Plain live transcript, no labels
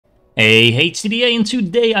Hey, HTDA, and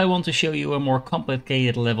today I want to show you a more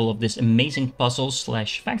complicated level of this amazing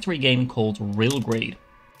puzzle/factory game called Railgrade.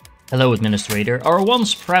 Hello Administrator, our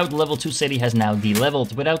once proud level 2 city has now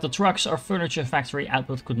de-leveled. Without the trucks, our furniture factory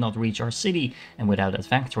output could not reach our city, and without that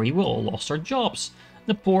factory we all lost our jobs.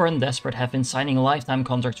 The poor and desperate have been signing lifetime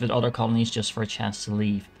contracts with other colonies just for a chance to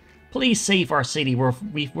leave. Please save our city.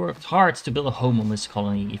 We've worked hard to build a home on this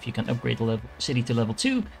colony. If you can upgrade the city to level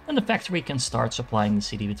 2, then the factory can start supplying the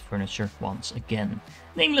city with furniture once again.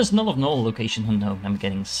 Nameless null of null, location unknown. I'm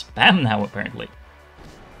getting spam now apparently.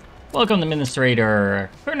 Welcome Administrator.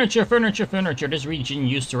 Furniture, furniture, furniture. This region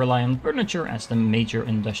used to rely on furniture as the major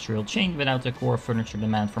industrial chain. Without the core furniture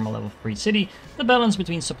demand from a level 3 city, the balance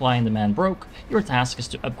between supply and demand broke. Your task is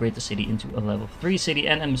to upgrade the city into a level 3 city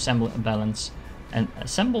and assemble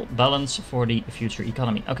balance for the future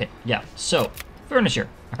economy. Okay, yeah, so furniture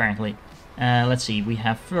apparently. Let's see, we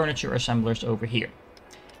have furniture assemblers over here.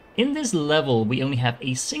 In this level we only have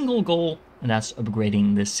a single goal, and that's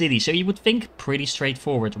upgrading the city. So you would think pretty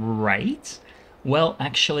straightforward, right? Well,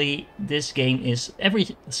 actually this game is,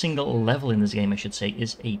 every single level in this game I should say,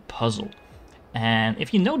 is a puzzle. And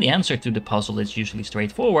if you know the answer to the puzzle, it's usually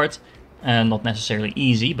straightforward. Not necessarily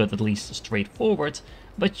easy, but at least straightforward.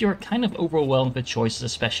 But you're kind of overwhelmed with choices,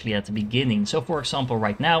 especially at the beginning. So for example,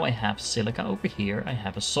 right now I have silica over here, I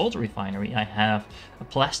have a salt refinery, I have a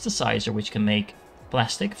plasticizer which can make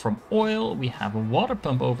plastic from oil, we have a water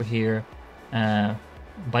pump over here.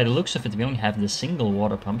 By the looks of it, we only have the single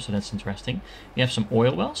water pump, so that's interesting. We have some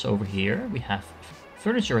oil wells over here, we have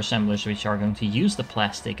furniture assemblers which are going to use the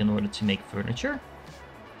plastic in order to make furniture.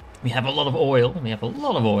 We have a lot of oil, we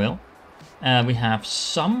have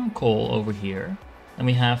some coal over here. And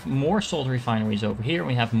we have more salt refineries over here,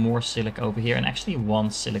 we have more silica over here, and actually one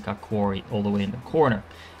silica quarry all the way in the corner.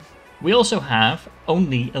 We also have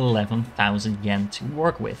only 11,000 yen to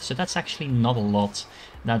work with, so that's actually not a lot.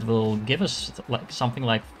 That will give us like something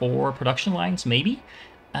like 4 production lines, maybe,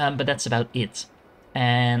 but that's about it.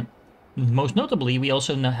 And most notably, we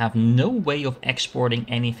also have no way of exporting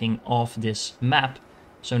anything off this map,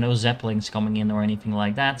 so no zeppelins coming in or anything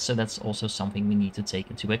like that, so that's also something we need to take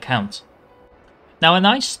into account. Now, a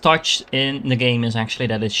nice touch in the game is actually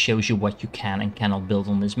that it shows you what you can and cannot build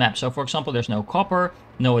on this map. So, for example, there's no copper,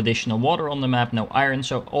 no additional water on the map, no iron,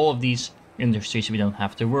 so all of these industries we don't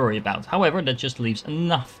have to worry about. However, that just leaves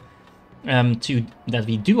enough that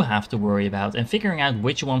we do have to worry about, and figuring out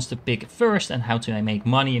which ones to pick first and how to make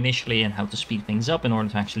money initially and how to speed things up in order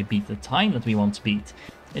to actually beat the time that we want to beat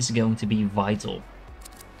is going to be vital.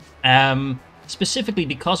 Specifically,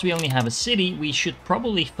 because we only have a city, we should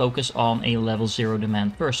probably focus on a level 0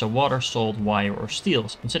 demand first, so water, salt, wire, or steel.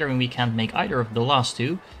 Considering we can't make either of the last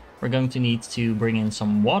two, we're going to need to bring in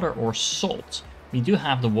some water or salt. We do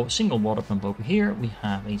have the single water pump over here, we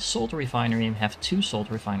have a salt refinery, and we have 2 salt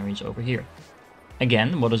refineries over here.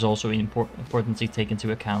 Again, what is also important to take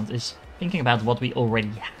into account is thinking about what we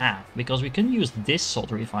already have, because we can use this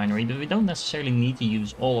salt refinery, but we don't necessarily need to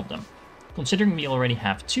use all of them. Considering we already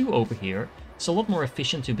have 2 over here, it's a lot more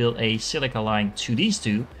efficient to build a silica line to these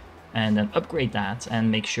 2 and then upgrade that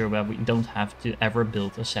and make sure that we don't have to ever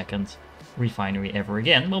build a second refinery ever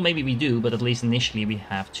again. Well, maybe we do, but at least initially we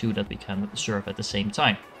have 2 that we can serve at the same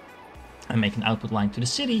time. And make an output line to the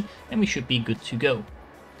city and we should be good to go.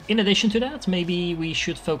 In addition to that, maybe we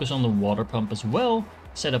should focus on the water pump as well.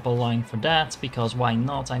 Set up a line for that, because why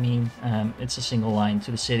not? I mean, it's a single line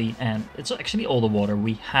to the city and it's actually all the water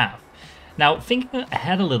we have. Now, thinking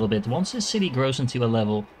ahead a little bit, once this city grows into a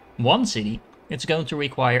level 1 city, it's going to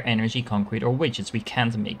require energy, concrete, or widgets. We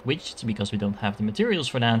can't make widgets because we don't have the materials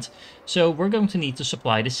for that, so we're going to need to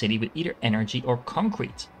supply the city with either energy or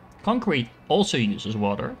concrete. Concrete also uses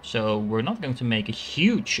water, so we're not going to make a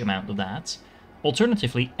huge amount of that.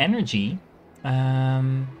 Alternatively, energy,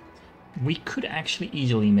 we could actually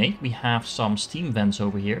easily make. We have some steam vents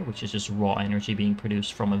over here, which is just raw energy being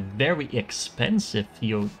produced from a very expensive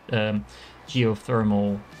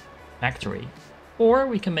geothermal factory. Or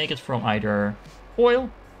we can make it from either oil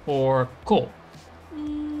or coal.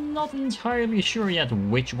 Not entirely sure yet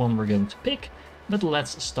which one we're going to pick, but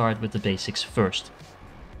let's start with the basics first.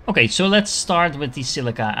 Okay, so let's start with the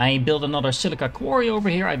silica. I built another silica quarry over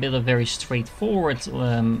here. I built a very straightforward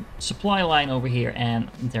supply line over here, and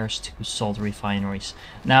there's 2 salt refineries.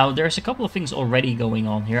 Now, there's a couple of things already going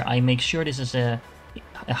on here. I make sure this is a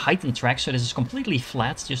heightened track, so this is completely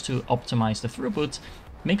flat just to optimize the throughput.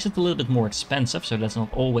 Makes it a little bit more expensive, so that's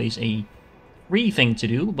not always a free thing to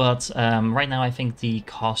do, but right now I think the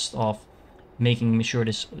cost of making sure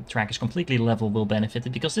this track is completely level will benefit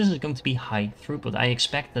it, because this is going to be high throughput. I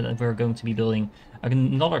expect that we're going to be building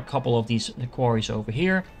another couple of these quarries over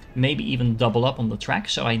here, maybe even double up on the track.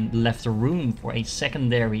 So I left a room for a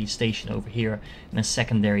secondary station over here and a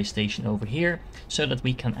secondary station over here, so that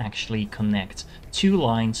we can actually connect 2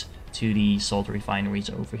 lines to the salt refineries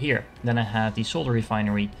over here. Then I have the salt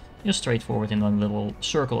refinery just straightforward in a little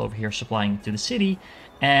circle over here supplying to the city.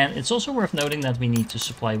 And it's also worth noting that we need to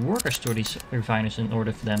supply workers to these refiners in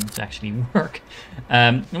order for them to actually work.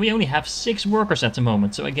 And we only have 6 workers at the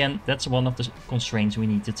moment, so again, that's one of the constraints we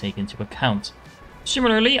need to take into account.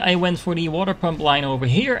 Similarly, I went for the water pump line over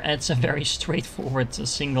here. It's a very straightforward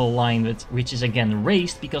single line which is again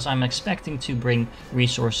raised, because I'm expecting to bring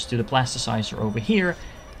resources to the plasticizer over here,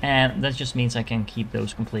 and that just means I can keep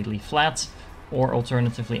those completely flat. Or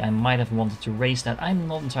alternatively, I might have wanted to raise that. I'm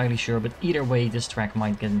not entirely sure, but either way, this track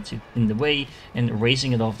might get in the way, and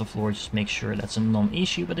raising it off the floor just makes sure that's a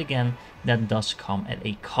non-issue. But again, that does come at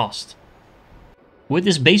a cost. With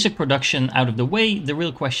this basic production out of the way, the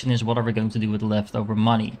real question is, what are we going to do with leftover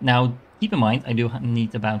money? Now, keep in mind, I do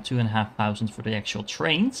need about 2,500 for the actual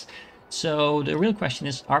trains. So the real question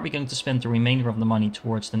is, are we going to spend the remainder of the money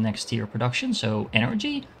towards the next tier production, so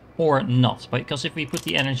energy, or not? Because if we put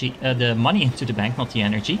the money into the bank, not the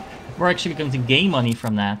energy, we're actually going to gain money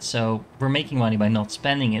from that. So we're making money by not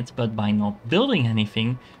spending it, but by not building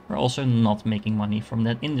anything, we're also not making money from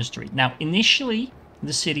that industry. Now, initially,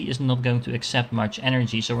 the city is not going to accept much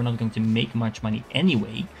energy, so we're not going to make much money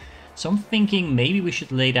anyway. So I'm thinking maybe we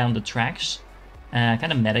should lay down the tracks,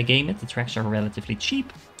 kind of metagame it. The tracks are relatively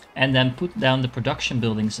cheap. And then put down the production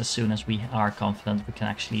buildings as soon as we are confident we can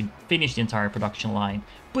actually finish the entire production line.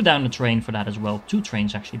 Put down the train for that as well, 2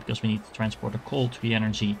 trains actually, because we need to transport the coal to the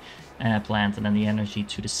energy plant and then the energy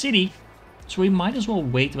to the city. So we might as well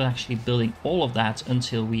wait with actually building all of that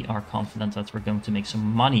until we are confident that we're going to make some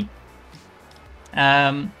money.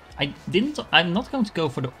 I'm not going to go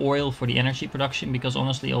for the oil for the energy production, because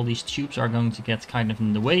honestly all these tubes are going to get kind of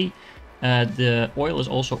in the way. The oil is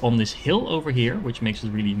also on this hill over here, which makes it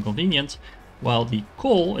really inconvenient, while the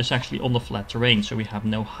coal is actually on the flat terrain, so we have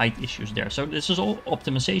no height issues there. So this is all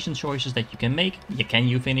optimization choices that you can make. Can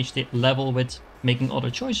you finish the level with making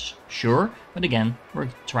other choices? Sure, but again, we're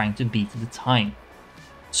trying to beat the time.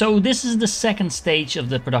 So this is the second stage of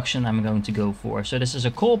the production I'm going to go for. So this is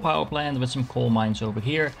a coal power plant with some coal mines over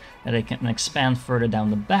here that I can expand further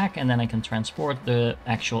down the back, and then I can transport the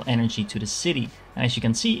actual energy to the city. And as you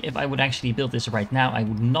can see, if I would actually build this right now, I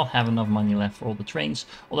would not have enough money left for all the trains.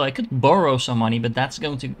 Although I could borrow some money, but that's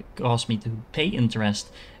going to cause me to pay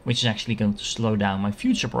interest, which is actually going to slow down my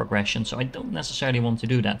future progression. So I don't necessarily want to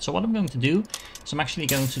do that. So what I'm going to do is I'm actually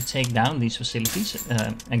going to take down these facilities.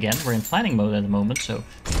 Again, we're in planning mode at the moment, so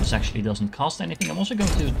this actually doesn't cost anything. I'm also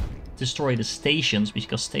going to destroy the stations,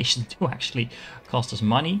 because stations do actually cost us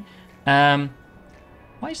money. Why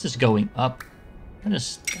is this going up? That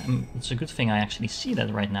is, it's a good thing I actually see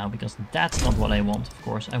that right now, because that's not what I want, of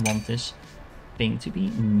course. I want this thing to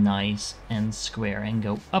be nice and square and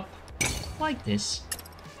go up like this.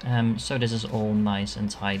 So this is all nice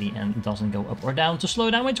and tidy and doesn't go up or down to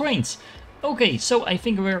slow down my trains. Okay, so I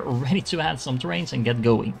think we're ready to add some trains and get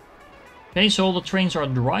going. Okay, so all the trains are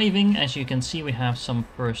driving. As you can see, we have some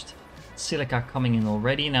first silica coming in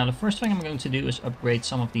already. Now the first thing I'm going to do is upgrade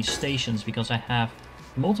some of these stations, because I have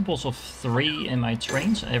multiples of 3 in my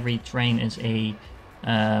trains. Every train is a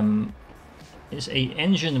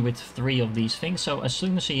engine with 3 of these things. So as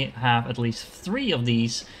soon as you have at least 3 of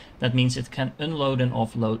these, that means it can unload and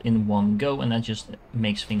offload in one go, and that just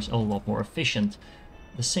makes things a lot more efficient.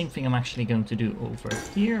 The same thing I'm actually going to do over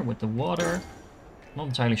here with the water. Not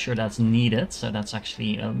entirely sure that's needed, so that's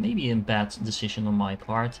actually maybe a bad decision on my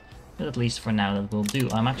part. But at least for now that will do.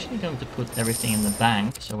 I'm actually going to put everything in the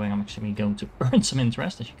bank, so I'm actually going to earn some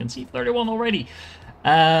interest. As you can see, 31 already.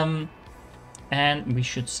 And we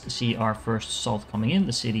should see our first salt coming in.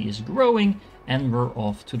 The city is growing, and we're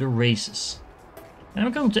off to the races. And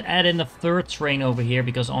I'm going to add in a 3rd train over here,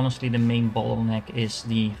 because honestly the main bottleneck is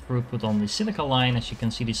the throughput on the silica line. As you can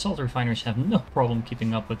see, the salt refineries have no problem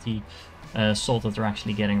keeping up with the salt that they're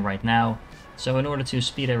actually getting right now. So in order to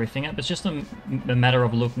speed everything up, it's just a matter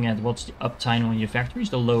of looking at what's the uptime on your factories.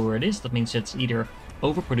 The lower it is, that means it's either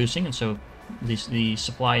overproducing, and so the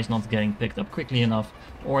supply is not getting picked up quickly enough,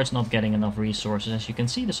 or it's not getting enough resources. As you can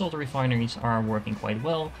see, the salt refineries are working quite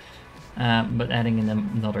well, but adding in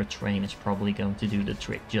another train is probably going to do the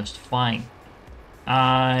trick just fine.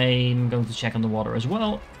 I'm going to check on the water as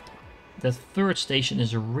well. The 3rd station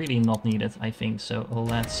is really not needed, I think, so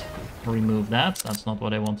let's remove that. That's not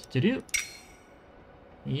what I wanted to do.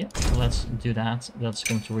 Yeah, let's do that. That's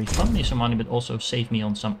going to refund me some money, but also save me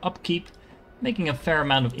on some upkeep. Making a fair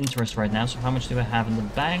amount of interest right now. So how much do I have in the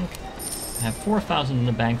bank? I have 4,000 in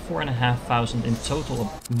the bank, 4,500 in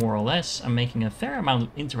total, more or less. I'm making a fair amount of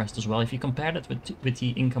interest as well. If you compare that with the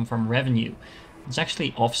income from revenue, it's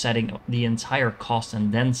actually offsetting the entire cost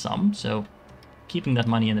and then some. So keeping that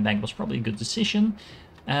money in the bank was probably a good decision.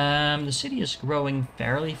 The city is growing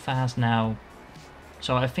fairly fast now.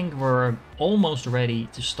 So I think we're almost ready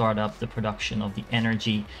to start up the production of the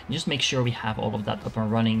energy. And just make sure we have all of that up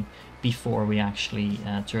and running before we actually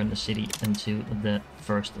turn the city into the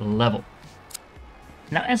first level.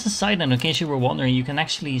 Now, as a side note, in case you were wondering, you can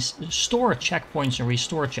actually store checkpoints and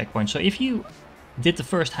restore checkpoints. So if you did the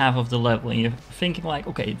first half of the level and you're thinking like,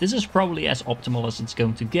 okay, this is probably as optimal as it's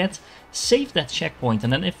going to get, save that checkpoint.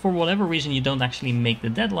 And then if for whatever reason you don't actually make the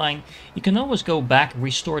deadline, you can always go back,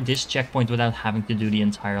 restore this checkpoint without having to do the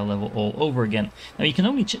entire level all over again. Now you can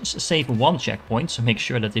only save one checkpoint, so make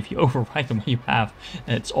sure that if you overwrite them you have,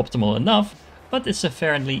 it's optimal enough. But it's a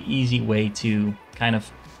fairly easy way to kind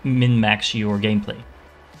of min-max your gameplay.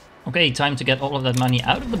 Okay, time to get all of that money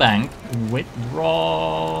out of the bank.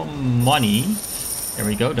 Withdraw money. There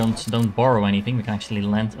we go. Don't borrow anything. We can actually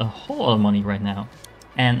lend a whole lot of money right now.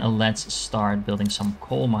 And let's start building some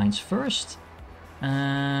coal mines first.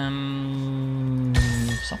 Something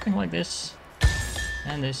like this.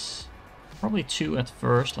 And this. Probably 2 at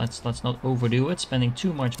first. Let's not overdo it. Spending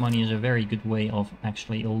too much money is a very good way of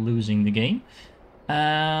actually losing the game.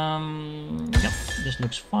 Yep, this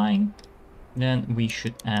looks fine. Then we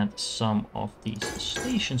should add some of these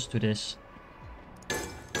stations to this.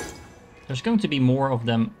 There's going to be more of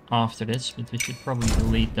them after this, but we should probably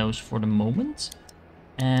delete those for the moment.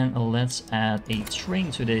 And let's add a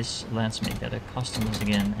train to this. Let's make that a Customise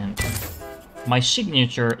again. And my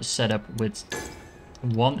signature setup with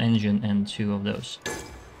 1 engine and 2 of those.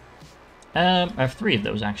 I have 3 of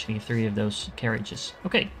those actually, 3 of those carriages.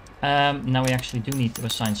 Okay. Now we actually do need to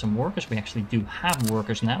assign some workers. We actually do have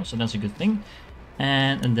workers now, so that's a good thing.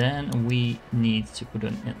 And then we need to put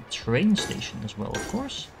a train station as well, of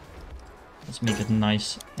course. Let's make it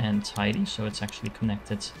nice and tidy, so it's actually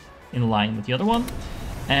connected in line with the other one.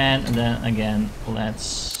 And then again,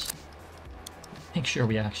 let's make sure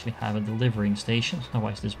we actually have a delivering station,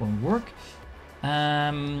 otherwise this won't work.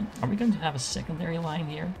 Are we going to have a secondary line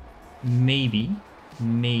here? Maybe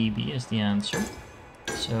is the answer.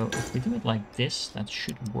 So if we do it like this, that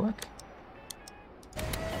should work.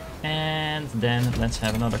 And then let's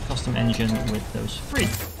have another custom engine with those 3.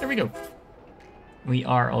 There we go. We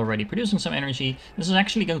are already producing some energy. This is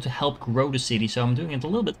actually going to help grow the city, so I'm doing it a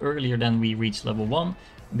little bit earlier than we reach level 1,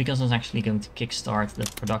 because it's actually going to kickstart the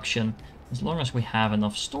production. As long as we have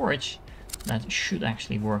enough storage, that should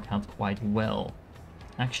actually work out quite well.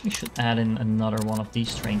 Actually should add in another one of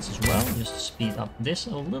these trains as well, just to speed up this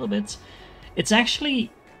a little bit. It's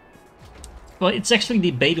actually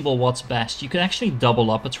debatable what's best. You could actually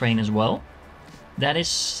double up a train as well. That is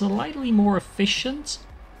slightly more efficient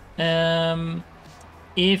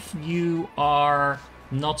if you are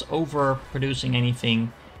not overproducing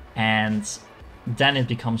anything, and then it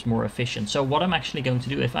becomes more efficient. So what I'm actually going to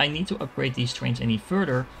do, if I need to upgrade these trains any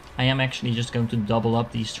further, I am actually just going to double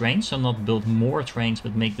up these trains, so not build more trains,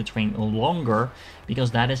 but make the train longer,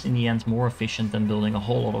 because that is in the end more efficient than building a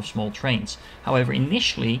whole lot of small trains. However,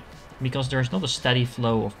 initially, because there's not a steady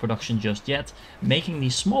flow of production just yet, making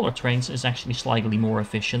these smaller trains is actually slightly more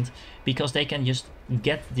efficient, because they can just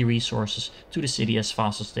get the resources to the city as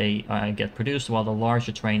fast as they get produced, while the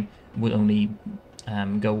larger train would only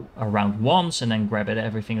go around once and then grab at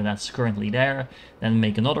everything that's currently there, then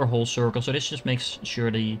make another whole circle. So this just makes sure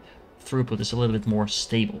the throughput is a little bit more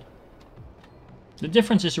stable. The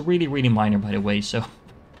difference is really, really minor, by the way, so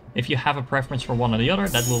if you have a preference for one or the other,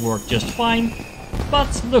 that will work just fine.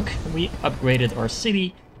 But look, we upgraded our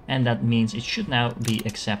city, and that means it should now be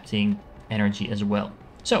accepting energy as well.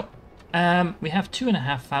 So we have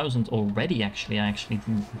 2,500 already. Actually, I actually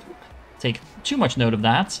didn't take too much note of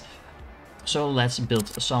that. So let's build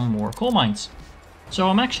some more coal mines. So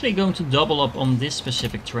I'm actually going to double up on this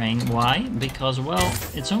specific train. Why? Because, well,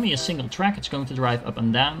 it's only a single track. It's going to drive up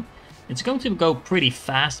and down. It's going to go pretty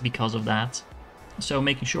fast because of that. So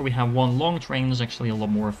making sure we have one long train is actually a lot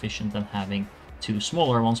more efficient than having 2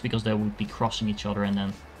 smaller ones, because they would be crossing each other and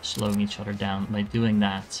then slowing each other down by doing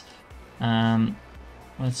that.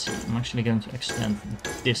 Let's see. I'm actually going to extend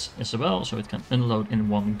this as well, so it can unload in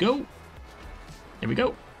one go. There we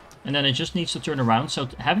go. And then it just needs to turn around. So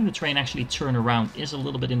having the train actually turn around is a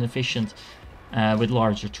little bit inefficient with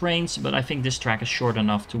larger trains, but I think this track is short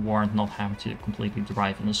enough to warrant not having to completely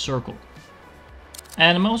drive in a circle.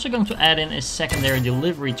 And I'm also going to add in a secondary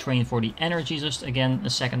delivery train for the energy, just again a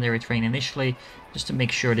secondary train initially, just to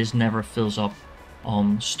make sure this never fills up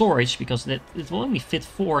on storage, because it will only fit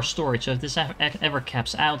 4 storage, so if this ever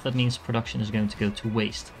caps out, that means production is going to go to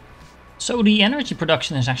waste. So the energy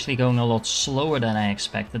production is actually going a lot slower than I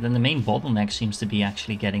expected, and the main bottleneck seems to be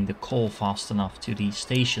actually getting the coal fast enough to the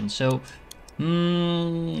station. So,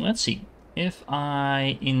 let's see. If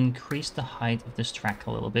I increase the height of this track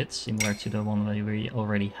a little bit, similar to the one that we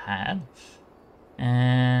already had,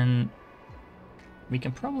 and we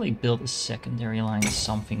can probably build a secondary line,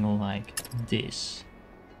 something like this.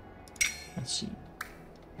 Let's see.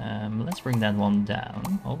 Let's bring that one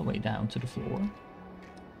down, all the way down to the floor.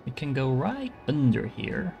 We can go right under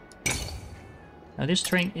here. Now this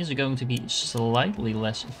train is going to be slightly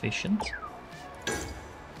less efficient.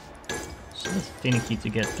 So it's finicky to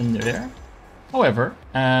get under there. However,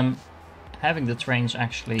 having the trains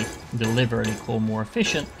actually deliver the coal more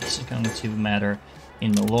efficient is going to matter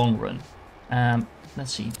in the long run.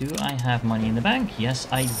 Let's see, do I have money in the bank? Yes,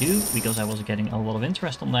 I do, because I was getting a lot of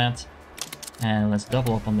interest on that. And let's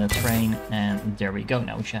double up on that train, and there we go.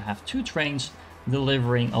 Now we should have 2 trains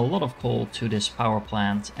delivering a lot of coal to this power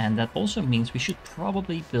plant, and that also means we should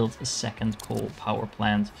probably build a second coal power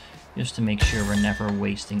plant just to make sure we're never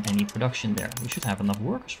wasting any production there. We should have enough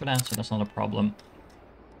workers for that, so that's not a problem.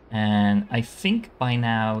 And I think by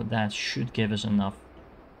now that should give us enough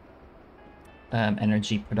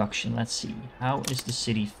energy production. Let's see, how is the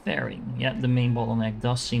city faring? Yeah, the main bottleneck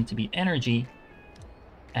does seem to be energy,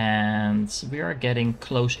 and we are getting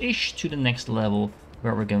close-ish to the next level,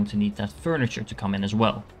 where we're going to need that furniture to come in as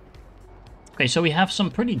well. Okay, so we have some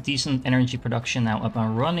pretty decent energy production now up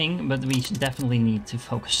and running, but we definitely need to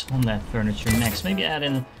focus on that furniture next. Maybe add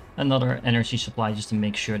in another energy supply just to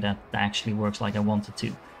make sure that that actually works like I want it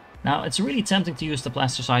to. Now, it's really tempting to use the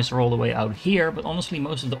plasticizer all the way out here, but honestly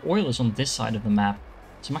most of the oil is on this side of the map.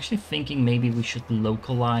 So I'm actually thinking maybe we should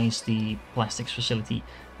localize the plastics facility,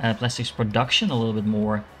 plastics production a little bit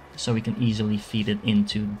more, so we can easily feed it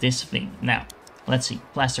into this thing. Now, let's see,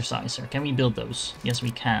 plasticizer, can we build those? Yes,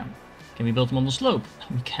 we can. Can we build them on the slope?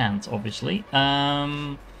 We can't, obviously.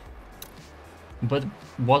 But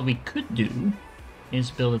what we could do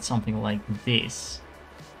is build it something like this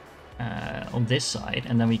on this side,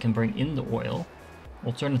 and then we can bring in the oil.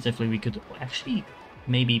 Alternatively, we could actually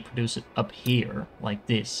maybe produce it up here, like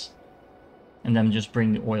this, and then just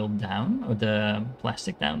bring the oil down, or the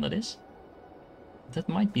plastic down, that is. That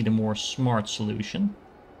might be the more smart solution.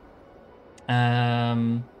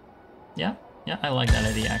 Yeah, I like that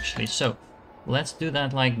idea actually. So let's do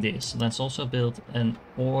that like this. Let's also build an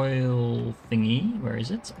oil thingy. Where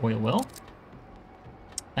is it? Oil well.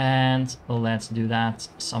 And let's do that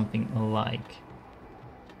something like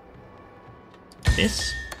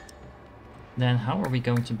this. Then how are we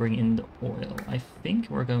going to bring in the oil? I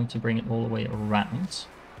think we're going to bring it all the way around.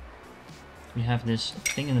 We have this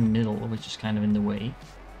thing in the middle, which is kind of in the way.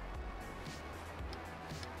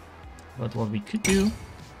 But what we could do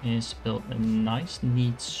is build a nice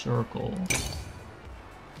neat circle,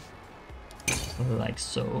 like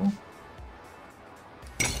so.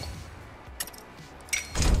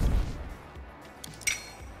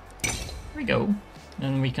 There we go.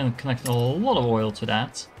 And we can connect a lot of oil to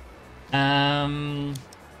that.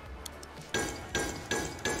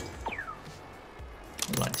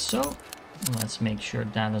 Like so. Let's make sure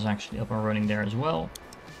that is actually up and running there as well.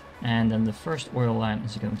 And then the first oil line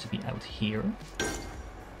is going to be out here.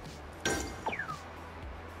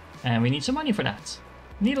 And we need some money for that.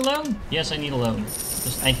 Need a loan? Yes, I need a loan.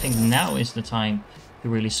 Because I think now is the time to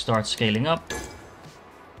really start scaling up.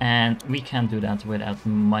 And we can't do that without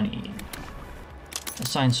money.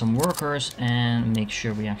 Assign some workers and make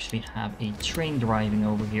sure we actually have a train driving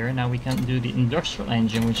over here. Now we can do the industrial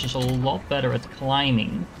engine, which is a lot better at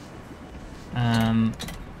climbing.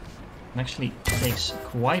 Actually takes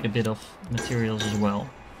quite a bit of materials as well.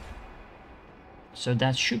 So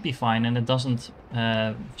that should be fine, and it doesn't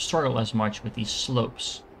struggle as much with these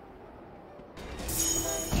slopes.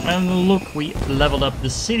 And look, we leveled up the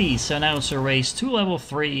city, so now it's a race to level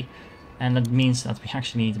 3, and that means that we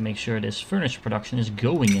actually need to make sure this furniture production is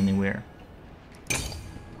going anywhere.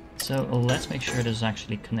 So let's make sure this is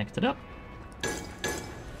actually connected up.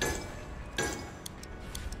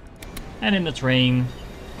 Add in the train,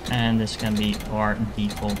 and this can be our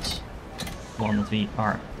default one that we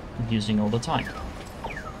are using all the time.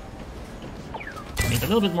 Make a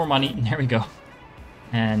little bit more money, there we go.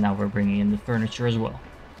 And now we're bringing in the furniture as well.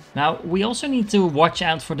 Now, we also need to watch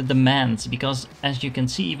out for the demand, because as you can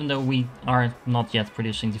see, even though we are not yet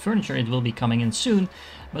producing the furniture, it will be coming in soon,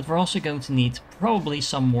 but we're also going to need probably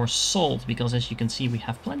some more salt, because as you can see, we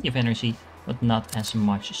have plenty of energy, but not as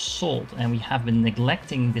much salt, and we have been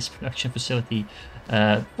neglecting this production facility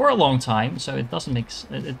for a long time, so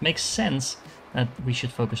it makes sense that we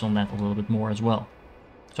should focus on that a little bit more as well.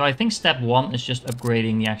 So I think step one is just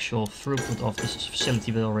upgrading the actual throughput of this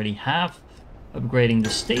facility we already have. Upgrading the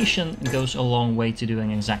station goes a long way to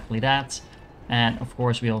doing exactly that. And of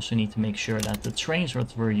course we also need to make sure that the trains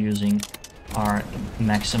that we're using are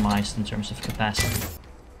maximized in terms of capacity.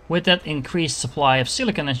 With that increased supply of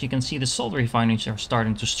silicon, as you can see, the salt refineries are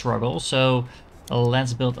starting to struggle. So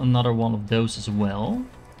let's build another one of those as well.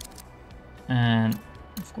 And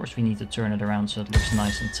of course we need to turn it around so it looks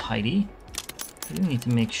nice and tidy. We do need to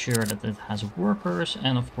make sure that it has workers,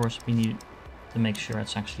 and of course we need to make sure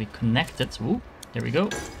it's actually connected. Ooh, there we go.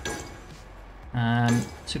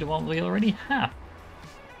 To the one we already have.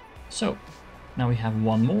 So now we have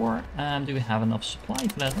one more. Do we have enough supply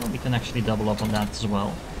for that? Well, we can actually double up on that as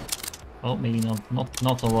well. Well, maybe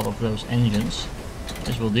not a lot of those engines.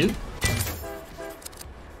 This will do.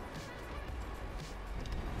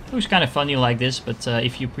 It looks kind of funny like this, but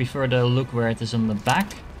if you prefer the look where it is on the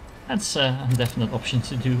back, that's a definite option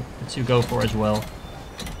to go for as well.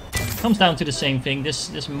 Comes down to the same thing.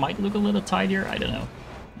 This might look a little tidier, I don't know.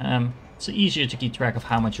 It's easier to keep track of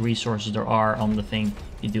how much resources there are on the thing.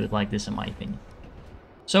 You do it like this, in my opinion.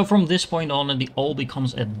 So from this point on, it all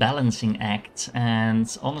becomes a balancing act,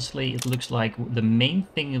 and honestly it looks like the main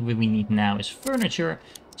thing that we need now is furniture.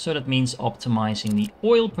 So that means optimizing the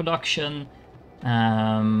oil production.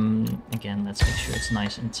 Again, let's make sure it's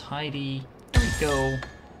nice and tidy. There we go.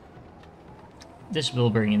 This will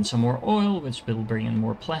bring in some more oil, which will bring in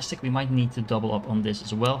more plastic. We might need to double up on this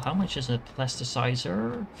as well. How much is a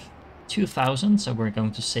plasticizer? 2,000, so we're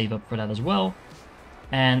going to save up for that as well.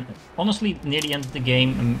 And honestly, near the end of the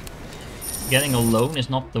game, getting a loan is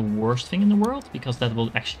not the worst thing in the world, because that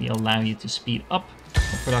will actually allow you to speed up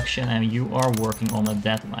the production, and you are working on a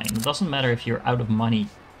deadline. It doesn't matter if you're out of money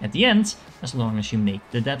at the end, as long as you make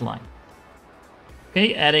the deadline.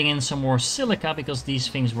 Okay, adding in some more silica, because these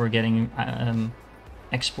things were getting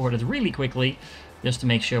exported really quickly, just to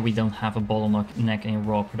make sure we don't have a bottleneck in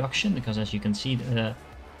raw production, because as you can see,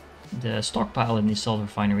 the stockpile in these salt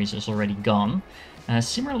refineries is already gone.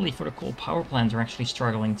 Similarly for the coal power plant, we're actually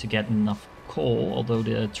struggling to get enough coal, although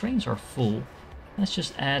the trains are full. Let's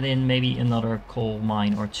just add in maybe another coal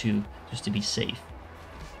mine or two, just to be safe.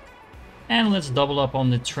 And let's double up on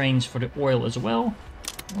the trains for the oil as well.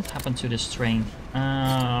 What happened to this train?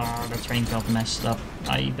 The train got messed up.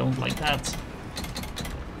 I don't like that.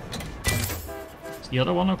 Is the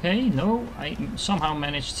other one okay? No, I somehow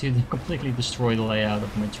managed to completely destroy the layout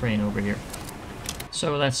of my train over here.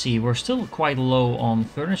 So let's see, we're still quite low on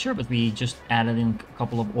furniture, but we just added in a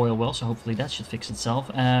couple of oil wells, so hopefully that should fix itself.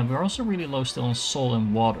 We're also really low still on salt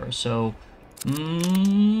and water, so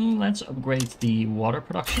let's upgrade the water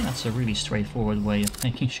production. That's a really straightforward way of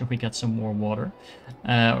making sure we get some more water,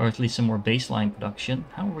 or at least some more baseline production.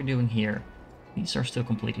 How are we doing here? These are still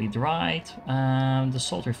completely dried. The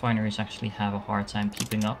salt refineries actually have a hard time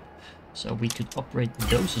keeping up, so we could upgrade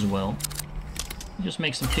those as well. It just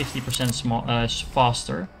makes them 50%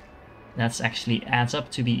 faster. That's actually adds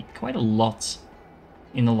up to be quite a lot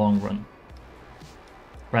in the long run.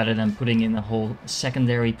 Rather than putting in a whole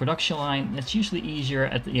secondary production line, it's usually easier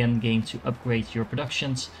at the end game to upgrade your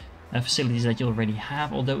productions facilities that you already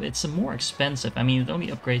have, although it's more expensive. I mean, it only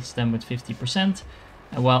upgrades them with 50%,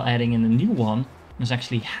 while adding in a new one is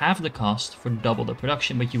actually half the cost for double the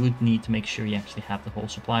production, but you would need to make sure you actually have the whole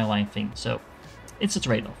supply line thing, so it's a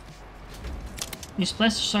trade-off. These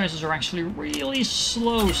plasticizers are actually really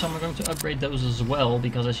slow, so I'm going to upgrade those as well,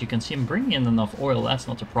 because as you can see, I'm bringing in enough oil, that's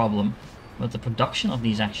not a problem. But the production of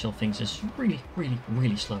these actual things is really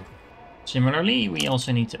slow. Similarly, we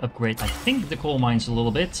also need to upgrade, I think, the coal mines a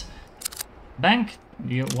little bit. Bank,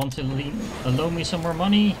 do you want to loan me some more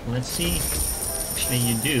money? Let's see. Actually,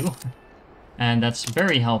 you do. And that's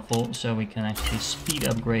very helpful, so we can actually speed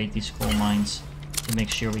upgrade these coal mines to make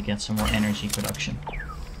sure we get some more energy production.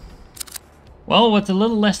 Well, with a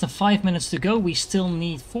little less than 5 minutes to go, we still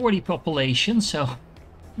need 40 population, so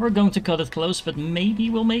we're going to cut it close, but maybe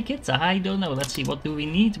we'll make it. I don't know. Let's see, what do we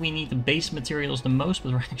need? We need the base materials the most,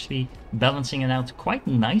 but we're actually balancing it out quite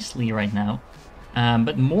nicely right now.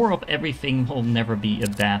 But more of everything will never be a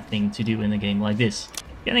bad thing to do in a game like this.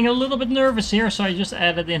 Getting a little bit nervous here, so I just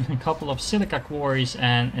added in a couple of silica quarries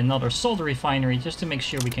and another salt refinery just to make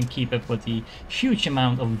sure we can keep up with the huge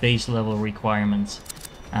amount of base level requirements.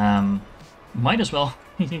 Might as well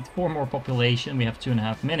We need 4 more population. We have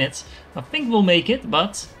 2.5 minutes. I think we'll make it,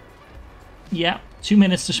 but yeah, 2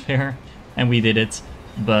 minutes to spare, and we did it.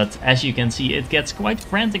 But as you can see, it gets quite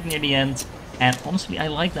frantic near the end, and honestly, I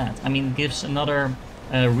like that. I mean, it gives another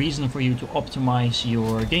reason for you to optimize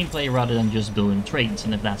your gameplay rather than just building trains.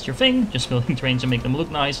 And if that's your thing, just building trains and make them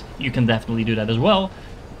look nice, you can definitely do that as well.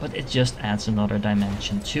 But it just adds another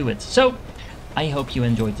dimension to it. So I hope you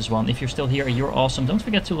enjoyed this one. If you're still here, you're awesome. Don't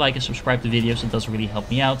forget to like and subscribe to videos. It does really help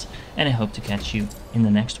me out. And I hope to catch you in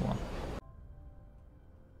the next one.